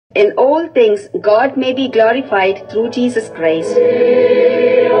in all things God may be glorified through Jesus Christ.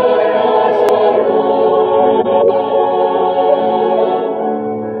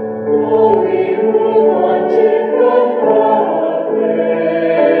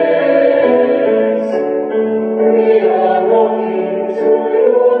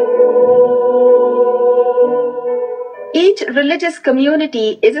 Each religious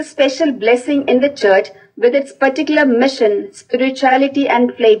community is a special blessing in the church with its particular mission, spirituality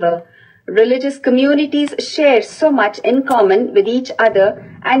and flavor. Religious communities share so much in common with each other,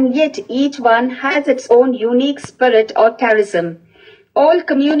 and yet each one has its own unique spirit or charism. All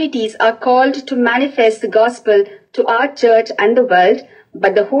communities are called to manifest the gospel to our church and the world,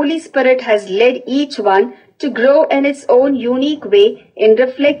 but the Holy Spirit has led each one to grow in its own unique way in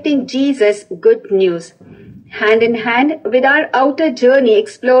reflecting Jesus' good news. Hand in hand with our outer journey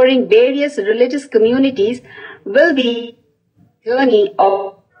exploring various religious communities will be a journey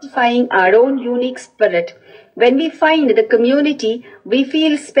of identifying our own unique spirit. When we find the community we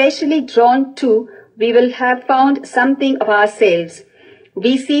feel specially drawn to, we will have found something of ourselves.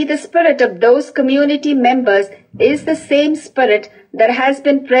 We see the spirit of those community members is the same spirit that has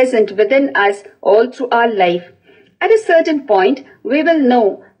been present within us all through our life. At a certain point, we will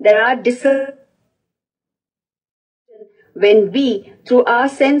know that our discernment when we, through our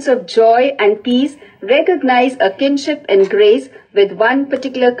sense of joy and peace, recognize a kinship in grace with one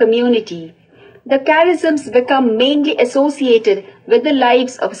particular community. The charisms become mainly associated with the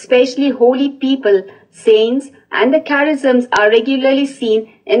lives of especially holy people, saints, and the charisms are regularly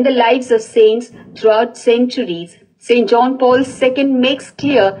seen in the lives of saints throughout centuries. St. John Paul II makes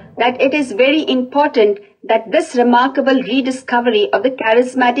clear that it is very important that this remarkable rediscovery of the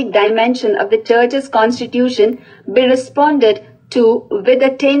charismatic dimension of the Church's constitution be responded to with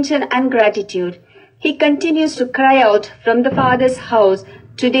attention and gratitude. He continues to cry out from the Father's house,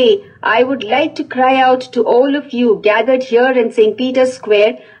 "Today I would like to cry out to all of you gathered here in St. Peter's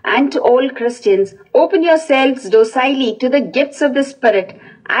Square and to all Christians, open yourselves docilely to the gifts of the Spirit.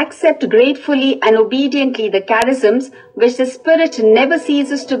 Accept gratefully and obediently the charisms which the Spirit never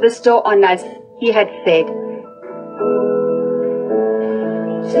ceases to bestow on us," he had said.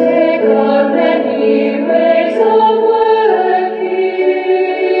 Take on many ways of working,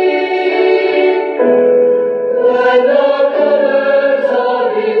 and the colors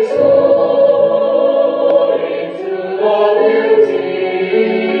of its soul into the beauty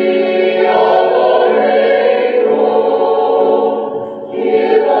of the rainbow.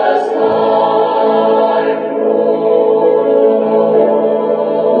 Give us life,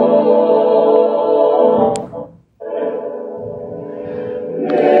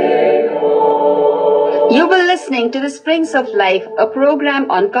 You were listening to The Springs of Life, a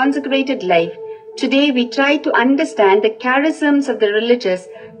program on consecrated life. Today we try to understand the charisms of the religious.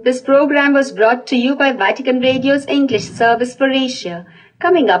 This program was brought to you by Vatican Radio's English service for Asia.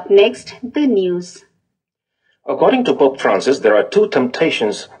 Coming up next, the news. According to Pope Francis, there are two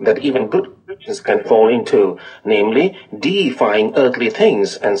temptations that even good Christians can fall into, namely, deifying earthly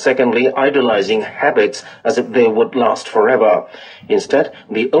things, and secondly, idolizing habits as if they would last forever. Instead,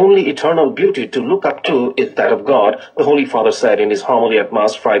 the only eternal beauty to look up to is that of God, the Holy Father said in his homily at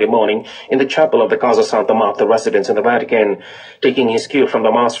Mass Friday morning in the chapel of the Casa Santa Marta residence in the Vatican. Taking his cue from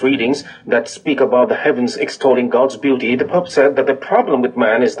the Mass readings that speak about the heavens extolling God's beauty, the Pope said that the problem with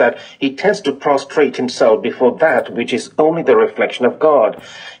man is that he tends to prostrate himself before that which is only the reflection of God.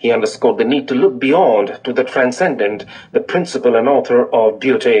 He underscored the need to look beyond to the transcendent, the principle and author of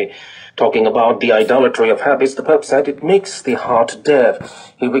beauty. Talking about the idolatry of habits, the Pope said it makes the heart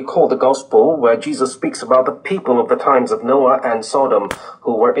deaf. He recalled the Gospel where Jesus speaks about the people of the times of Noah and Sodom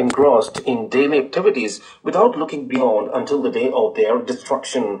who were engrossed in daily activities without looking beyond until the day of their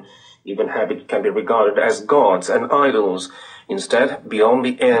destruction. Even habit can be regarded as gods and idols. Instead, beyond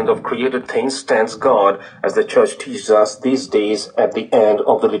the end of created things stands God, as the Church teaches us these days at the end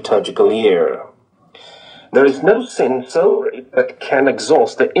of the liturgical year. There is no sin so great that can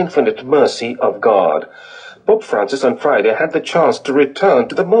exhaust the infinite mercy of God. Pope Francis on Friday had the chance to return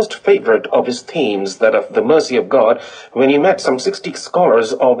to the most favorite of his themes, that of the mercy of God, when he met some 60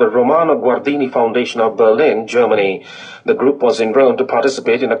 scholars of the Romano Guardini Foundation of Berlin, Germany. The group was in Rome to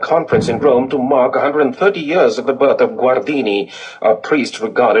participate in a conference in Rome to mark 130 years of the birth of Guardini, a priest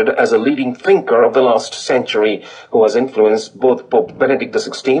regarded as a leading thinker of the last century, who has influenced both Pope Benedict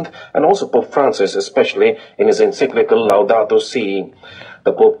XVI and also Pope Francis, especially in his encyclical Laudato Si.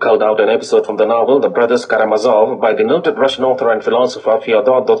 The Pope culled out an episode from the novel The Brothers Karamazov by the noted Russian author and philosopher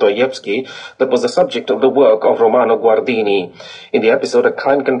Fyodor Dostoevsky that was the subject of the work of Romano Guardini. In the episode, a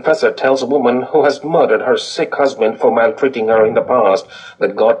kind confessor tells a woman who has murdered her sick husband for maltreating her in the past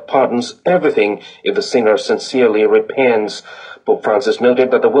that God pardons everything if the sinner sincerely repents. Pope Francis noted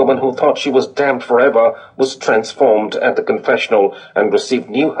that the woman who thought she was damned forever was transformed at the confessional and received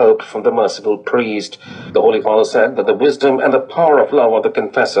new hope from the merciful priest. The Holy Father said that the wisdom and the power of love of the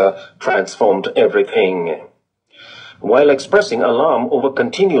confessor transformed everything. While expressing alarm over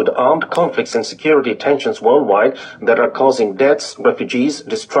continued armed conflicts and security tensions worldwide that are causing deaths, refugees,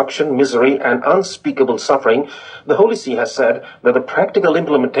 destruction, misery, and unspeakable suffering, the Holy See has said that the practical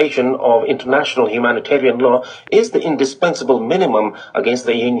implementation of international humanitarian law is the indispensable minimum against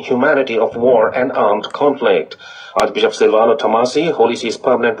the inhumanity of war and armed conflict. Archbishop Silvano Tomasi, Holy See's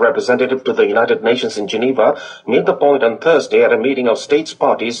permanent representative to the United Nations in Geneva, made the point on Thursday at a meeting of states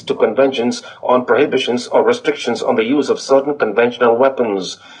parties to conventions on prohibitions or restrictions on the use of certain conventional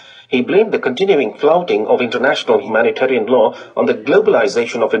weapons. He blamed the continuing flouting of international humanitarian law on the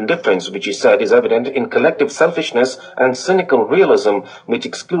globalization of indifference, which he said is evident in collective selfishness and cynical realism, which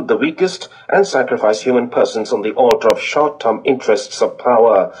exclude the weakest and sacrifice human persons on the altar of short-term interests of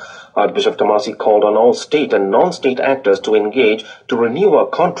power. Archbishop Tomasi called on all state and non-state actors to engage to renew a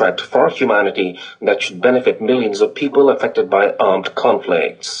contract for humanity that should benefit millions of people affected by armed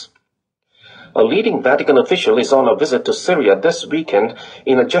conflicts. A leading Vatican official is on a visit to Syria this weekend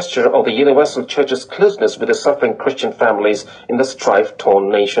in a gesture of the Universal Church's closeness with the suffering Christian families in the strife-torn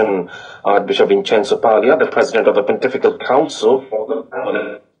nation. Archbishop Vincenzo Paglia, the president of the Pontifical Council for the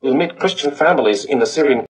Family, will meet Christian families in the Syrian